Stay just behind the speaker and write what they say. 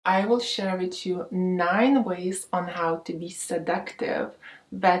I will share with you 9 ways on how to be seductive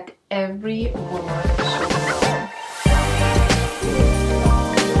that every woman should know.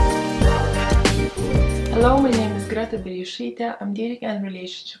 Hello, my name is Greta Berishite. I'm dating and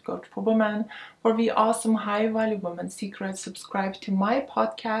relationship coach for women. For the awesome high-value women secrets, subscribe to my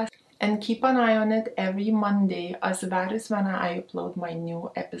podcast and keep an eye on it every Monday, as that is when I upload my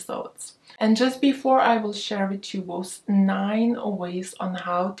new episodes. And just before I will share with you those 9 ways on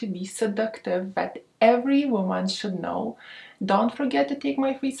how to be seductive that every woman should know, don't forget to take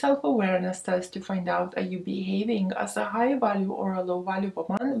my free self-awareness test to find out are you behaving as a high-value or a low-value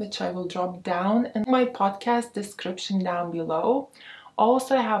woman, which I will drop down in my podcast description down below.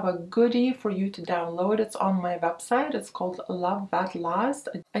 Also, I have a goodie for you to download. It's on my website. It's called Love That Last.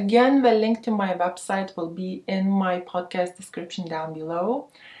 Again, the link to my website will be in my podcast description down below.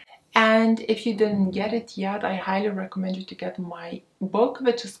 And if you didn't get it yet, I highly recommend you to get my book,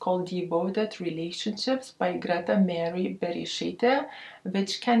 which is called Devoted Relationships by Greta Mary Berishite,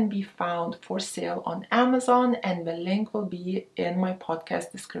 which can be found for sale on Amazon, and the link will be in my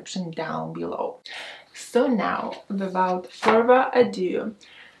podcast description down below. So now, without further ado,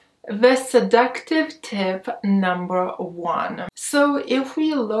 the seductive tip number 1. So if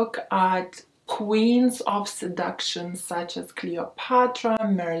we look at queens of seduction such as Cleopatra,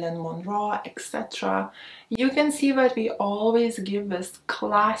 Marilyn Monroe, etc., you can see that we always give this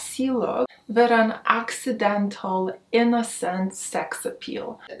classy look with an accidental, innocent sex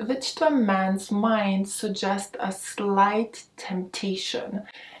appeal, which to a man's mind suggests a slight temptation.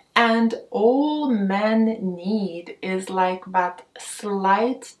 And all men need is like that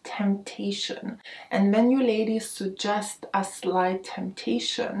slight temptation. And when you ladies suggest a slight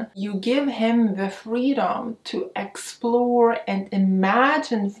temptation, you give him the freedom to explore and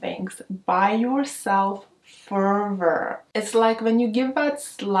imagine things by yourself further. It's like when you give that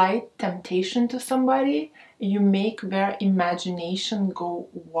slight temptation to somebody, you make their imagination go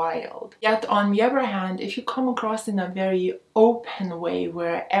wild. Yet on the other hand, if you come across in a very open way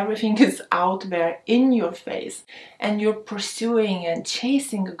where everything is out there in your face and you're pursuing and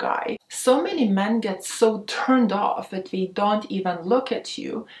chasing a guy, so many men get so turned off that they don't even look at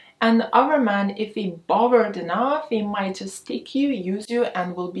you. And the other man, if they bothered enough, they might just take you, use you,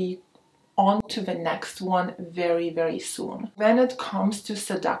 and will be on to the next one very, very soon. When it comes to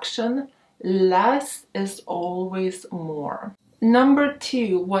seduction, less is always more. Number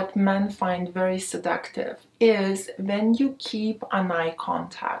 2, what men find very seductive is when you keep an eye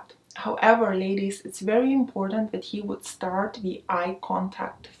contact. However, ladies, it's very important that he would start the eye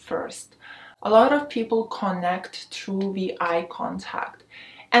contact first. A lot of people connect through the eye contact.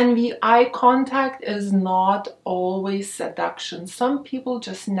 And the eye contact is not always seduction. Some people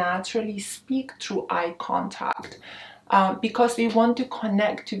just naturally speak through eye contact because they want to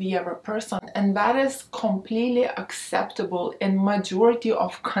connect to the other person. And that is completely acceptable in majority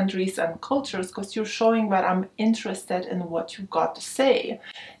of countries and cultures, because you're showing that I'm interested in what you've got to say.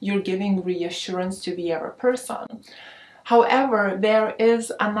 You're giving reassurance to the other person. However, there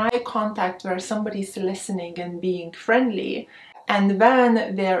is an eye contact where somebody's listening and being friendly. And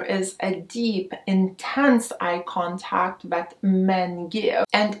then there is a deep, intense eye contact that men give.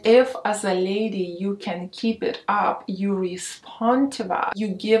 And if as a lady you can keep it up, you respond to that, you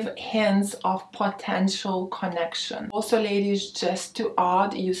give hints of potential connection. Also, ladies, just to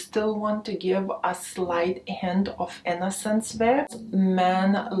add, you still want to give a slight hint of innocence there.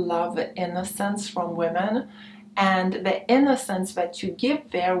 Men love innocence from women. And the innocence that you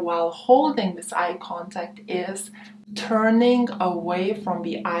give there while holding this eye contact is turning away from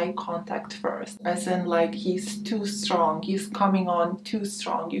the eye contact first, as in like he's too strong, he's coming on too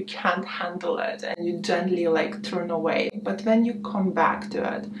strong, you can't handle it, and you gently like turn away. But when you come back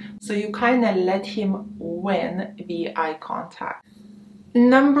to it, so you kind of let him win the eye contact.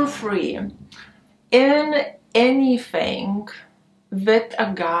 Number 3, in anything with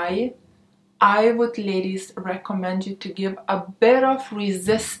a guy, I would, ladies, recommend you to give a bit of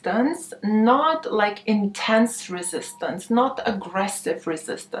resistance, not like intense resistance, not aggressive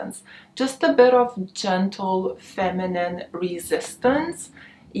resistance, just a bit of gentle feminine resistance,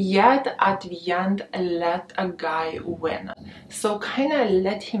 yet at the end let a guy win. So kind of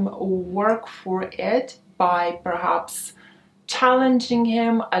let him work for it by perhaps challenging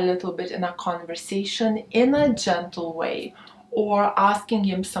him a little bit in a conversation in a gentle way, or asking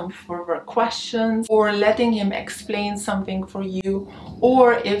him some further questions, or letting him explain something for you.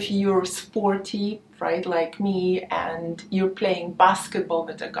 Or if you're sporty, right, like me, and you're playing basketball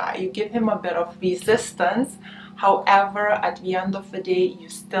with a guy, you give him a bit of resistance. However, at the end of the day, you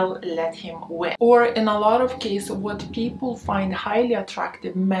still let him win. Or in a lot of cases, what people find highly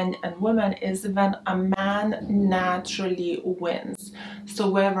attractive, men and women, is when a man naturally wins. So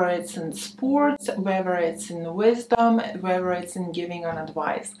whether it's in sports, whether it's in wisdom, whether it's in giving an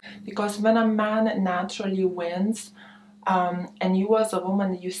advice. Because when a man naturally wins, and you as a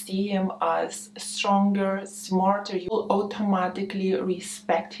woman, you see him as stronger, smarter, you will automatically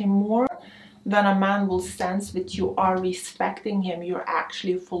respect him more. Then a man will sense that you are respecting him, you're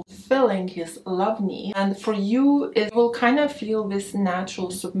actually fulfilling his love need. And for you, it will kind of feel this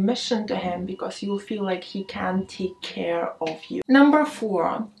natural submission to him because you'll feel like he can take care of you. Number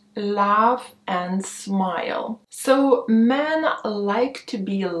 4, laugh and smile. So men like to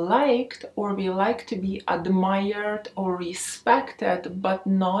be liked, or we like to be admired or respected, but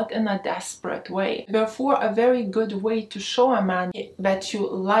not in a desperate way. Therefore, a very good way to show a man that you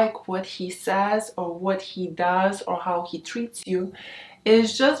like what he says or what he does or how he treats you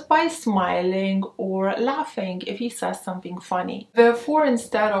is just by smiling or laughing if he says something funny. Therefore,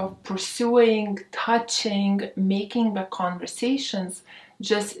 instead of pursuing, touching, making the conversations,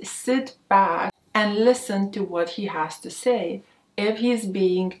 just sit back and listen to what he has to say. If he's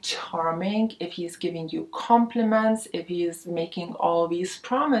being charming, if he's giving you compliments, if he's making all these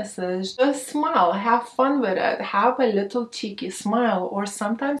promises, just smile, have fun with it, have a little cheeky smile, or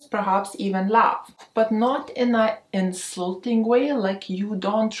sometimes perhaps even laugh, but not in an insulting way like you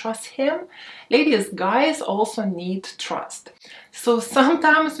don't trust him. Ladies, guys also need trust. So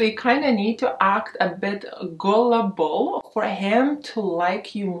sometimes we kind of need to act a bit gullible for him to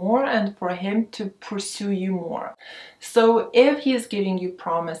like you more and for him to pursue you more. So if he's giving you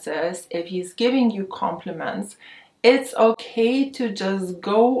promises, if he's giving you compliments, it's okay to just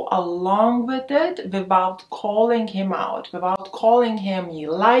go along with it without calling him out, without calling him a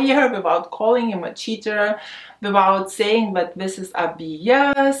liar, without calling him a cheater, without saying that this is a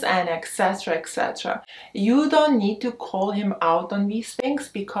BS and etc, etc. You don't need to call him out on these things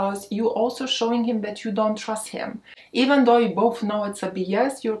because you're also showing him that you don't trust him. Even though you both know it's a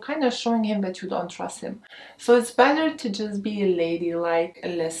BS, you're kind of showing him that you don't trust him. So it's better to just be ladylike,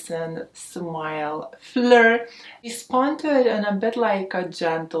 listen, smile, flirt, respond to it in a bit like a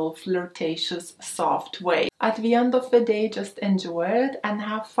gentle, flirtatious, soft way. At the end of the day, just enjoy it and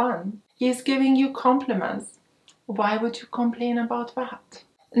have fun. He's giving you compliments. Why would you complain about that?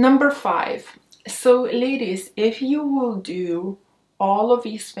 Number 5. So ladies, if you will do all of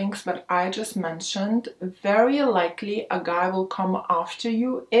these things that I just mentioned, very likely a guy will come after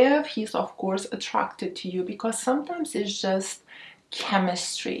you if he's of course attracted to you, because sometimes it's just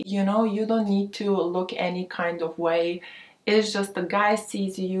chemistry. You know, you don't need to look any kind of way. It's just the guy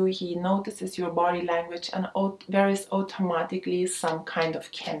sees you, he notices your body language, and there is automatically some kind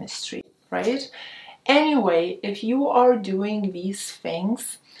of chemistry, right? Anyway, if you are doing these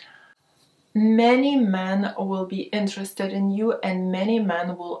things, many men will be interested in you and many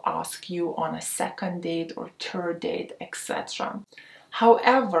men will ask you on a second date or third date, etc.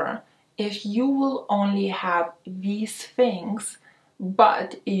 However, if you will only have these things,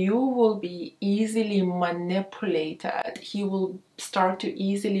 but you will be easily manipulated, he will start to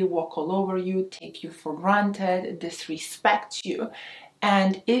easily walk all over you, take you for granted, disrespect you.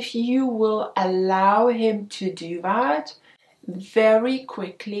 And if you will allow him to do that, very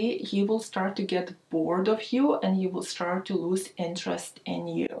quickly he will start to get bored of you and he will start to lose interest in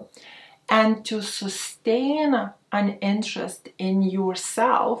you. And to sustain an interest in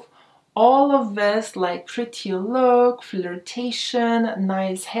yourself, all of this, like pretty look, flirtation,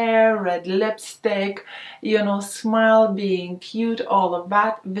 nice hair, red lipstick, you know, smile, being cute, all of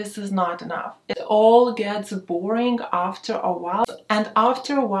that, this is not enough. It all gets boring after a while. And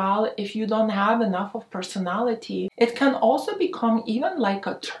after a while, if you don't have enough of personality, it can also become even like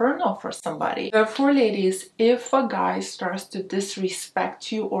a turn off for somebody. Therefore, ladies, if a guy starts to disrespect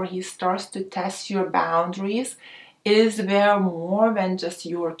you or he starts to test your boundaries, is there more than just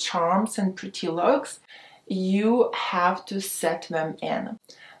your charms and pretty looks? You have to set them in.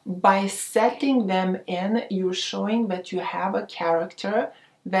 By setting them in, you're showing that you have a character,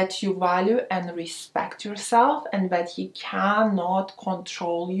 that you value and respect yourself, and that he cannot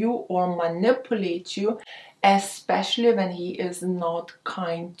control you or manipulate you, especially when he is not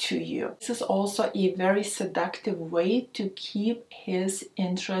kind to you. This is also a very seductive way to keep his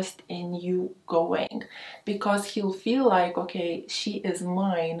interest in you going, because he'll feel like, okay, she is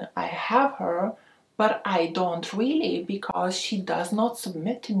mine, I have her, but I don't really, because she does not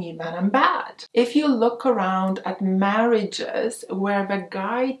submit to me when I'm bad. If you look around at marriages where the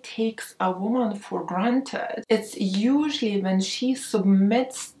guy takes a woman for granted, it's usually when she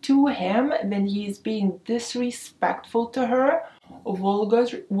submits to him, when he's being disrespectful to her,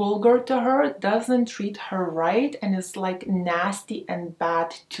 vulgar to her, doesn't treat her right, and is like nasty and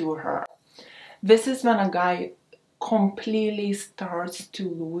bad to her. This is when a guy completely starts to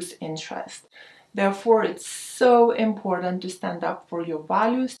lose interest. Therefore, it's so important to stand up for your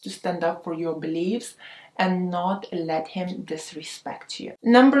values, to stand up for your beliefs, and not let him disrespect you.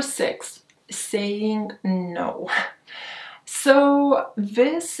 Number 6, saying no. So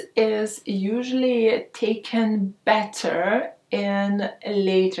this is usually taken better in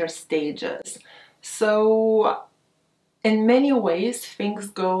later stages. So in many ways, things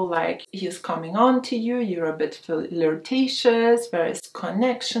go like he's coming on to you, you're a bit flirtatious, there is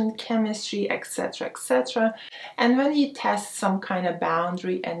connection, chemistry, etc., etc. And when he tests some kind of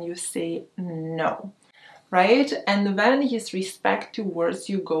boundary and you say no, right? And then his respect towards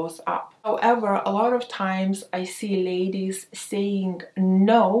you goes up. However, a lot of times I see ladies saying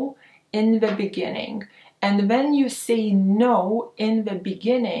no in the beginning. And when you say no in the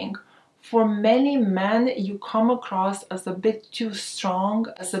beginning, for many men, you come across as a bit too strong,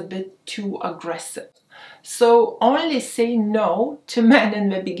 as a bit too aggressive. So only say no to men in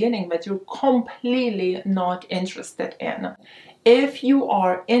the beginning that you're completely not interested in. If you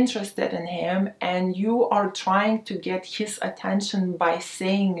are interested in him and you are trying to get his attention by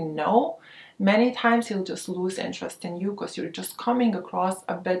saying no, many times he'll just lose interest in you because you're just coming across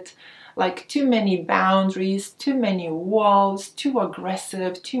a bit like too many boundaries, too many walls, too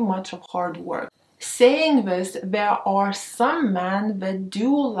aggressive, too much of hard work. Saying this, there are some men that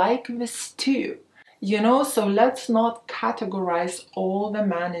do like this too. So let's not categorize all the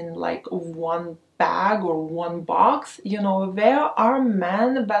men in like one bag or one box. There are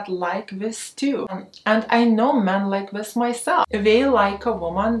men that like this too. And I know men like this myself. They like a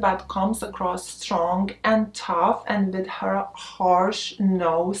woman that comes across strong and tough and with her harsh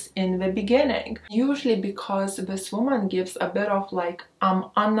nose in the beginning. Usually because this woman gives a bit of like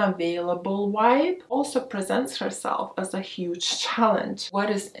unavailable vibe, also presents herself as a huge challenge. What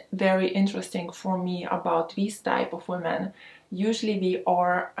is very interesting for me about these type of women, usually we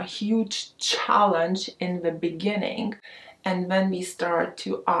are a huge challenge in the beginning, and when we start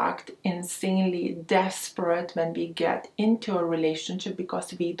to act insanely desperate when we get into a relationship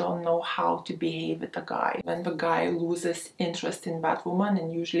because we don't know how to behave with a guy, when the guy loses interest in that woman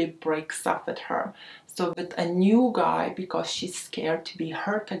and usually breaks up with her. So with a new guy, because she's scared to be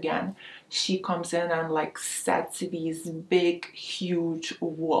hurt again, she comes in and like sets these big, huge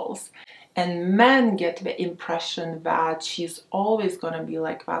walls. And men get the impression that she's always gonna be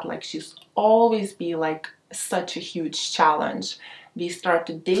like that, like she's always be like such a huge challenge. We start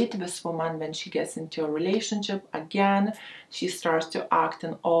to date this woman when she gets into a relationship again. She starts to act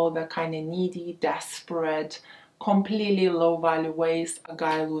in all the kind of needy, desperate, completely low value ways. A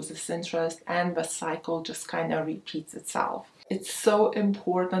guy loses interest and the cycle just kind of repeats itself. It's so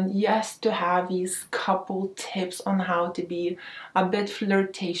important, yes, to have these couple tips on how to be a bit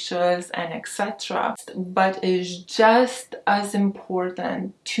flirtatious and etc. But it's just as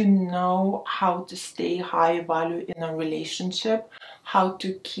important to know how to stay high value in a relationship, how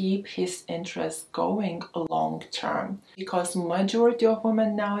to keep his interest going long term. Because majority of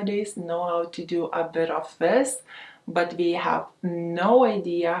women nowadays know how to do a bit of this, but we have no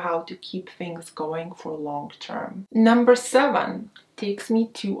idea how to keep things going for long term. Number 7 takes me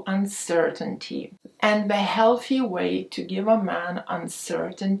to uncertainty. And the healthy way to give a man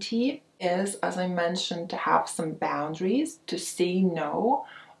uncertainty is, as I mentioned, to have some boundaries, to say no,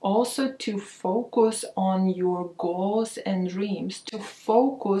 also to focus on your goals and dreams, to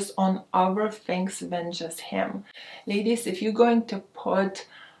focus on other things than just him. Ladies, if you're going to put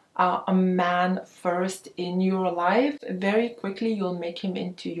a man first in your life, very quickly you'll make him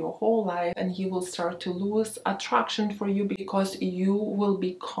into your whole life and he will start to lose attraction for you because you will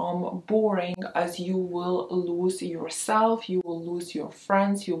become boring, as you will lose yourself, you will lose your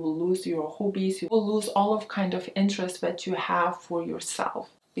friends, you will lose your hobbies, you will lose all of kind of interest that you have for yourself,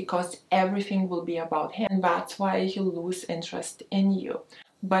 because everything will be about him. And that's why he'll lose interest in you.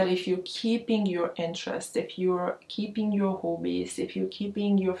 But if you're keeping your interest, if you're keeping your hobbies, if you're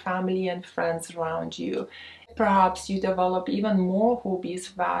keeping your family and friends around you, perhaps you develop even more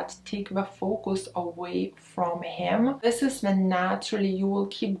hobbies that take the focus away from him. This is when naturally you will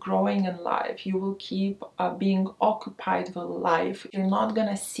keep growing in life. You will keep being occupied with life. You're not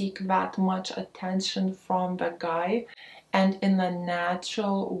gonna seek that much attention from the guy. and in a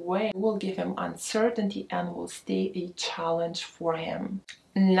natural way will give him uncertainty and will stay a challenge for him.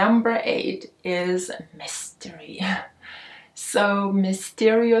 Number 8 is mystery. So,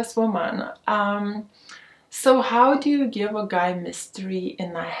 mysterious woman. So how do you give a guy mystery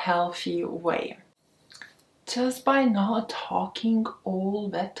in a healthy way? Just by not talking all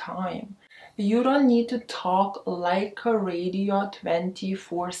the time. You don't need to talk like a radio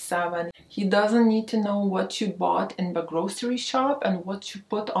 24/7. He doesn't need to know what you bought in the grocery shop and what you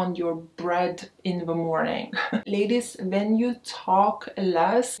put on your bread in the morning. Ladies, when you talk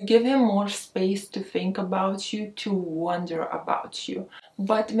less, give him more space to think about you, to wonder about you.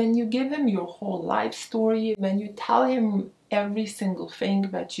 But when you give him your whole life story, when you tell him every single thing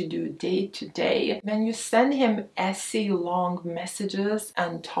that you do day to day, when you send him essay-long messages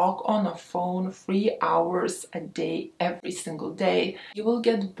and talk on a phone 3 hours a day, every single day, he will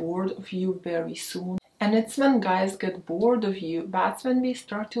get bored of you very soon. And it's when guys get bored of you, that's when we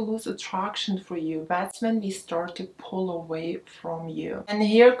start to lose attraction for you. That's when we start to pull away from you. And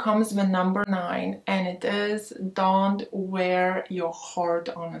here comes the number 9, and it is don't wear your heart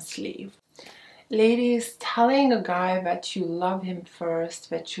on a sleeve. Ladies, telling a guy that you love him first,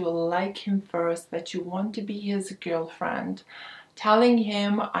 that you like him first, that you want to be his girlfriend, telling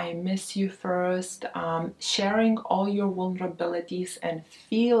him I miss you first, sharing all your vulnerabilities and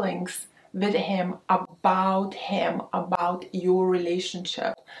feelings with him, about your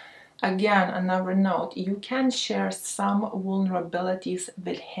relationship. Again, another note, you can share some vulnerabilities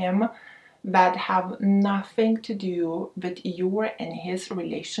with him that have nothing to do with your and his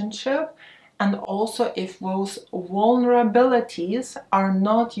relationship. And also, if those vulnerabilities are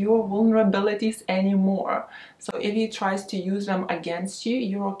not your vulnerabilities anymore, so if he tries to use them against you,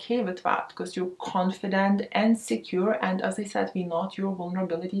 you're okay with that because you're confident and secure, and as I said, they're not your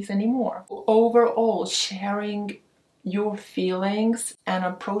vulnerabilities anymore. Overall, sharing your feelings and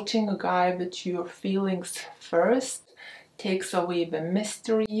approaching a guy with your feelings first takes away the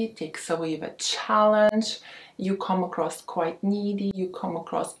mystery, takes away the challenge. You come across quite needy, you come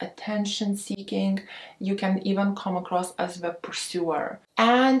across attention seeking, you can even come across as the pursuer.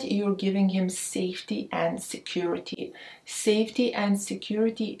 And you're giving him safety and security. Safety and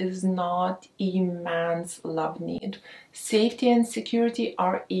security is not a man's love need. Safety and security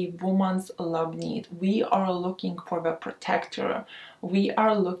are a woman's love need. We are looking for the protector. We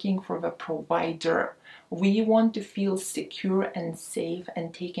are looking for the provider. We want to feel secure and safe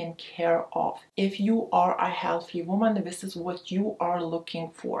and taken care of. If you are a healthy woman, this is what you are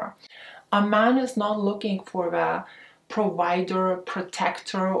looking for. A man is not looking for the provider,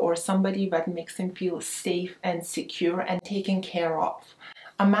 protector, or somebody that makes him feel safe and secure and taken care of.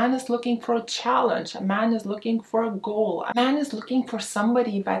 A man is looking for a challenge. A man is looking for a goal. A man is looking for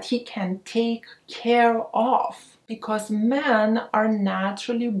somebody that he can take care of, because men are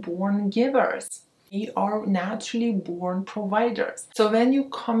naturally born givers. We are naturally born providers. So when you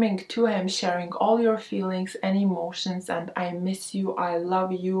coming to him sharing all your feelings and emotions and I miss you, I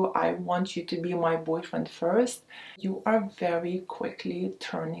love you, I want you to be my boyfriend first, you are very quickly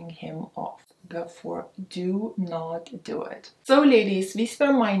turning him off. Therefore, do not do it. So ladies, these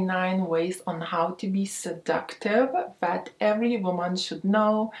were my 9 ways on how to be seductive that every woman should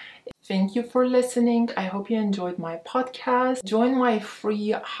know. Thank you for listening. I hope you enjoyed my podcast. Join my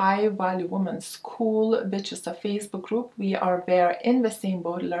free High Value Women School, which is a Facebook group. We are there in the same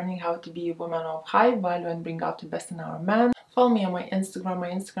boat, learning how to be women of high value and bring out the best in our men. Follow me on my Instagram. My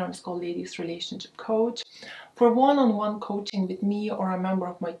Instagram is called Ladies Relationship Coach. For one-on-one coaching with me or a member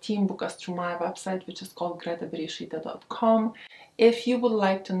of my team, book us through my website, which is called gretaberishita.com. If you would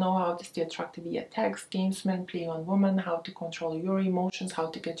like to know how to stay attractive via text, games, men playing on women, how to control your emotions, how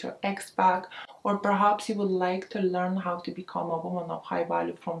to get your ex back, or perhaps you would like to learn how to become a woman of high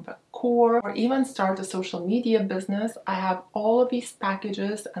value from the core, or even start a social media business, I have all of these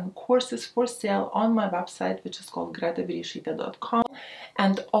packages and courses for sale on my website, which is called gretaberishita.com,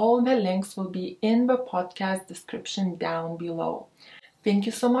 and all the links will be in the podcast description down below. Thank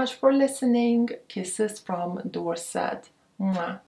you so much for listening. Kisses from Dorset. Mwah.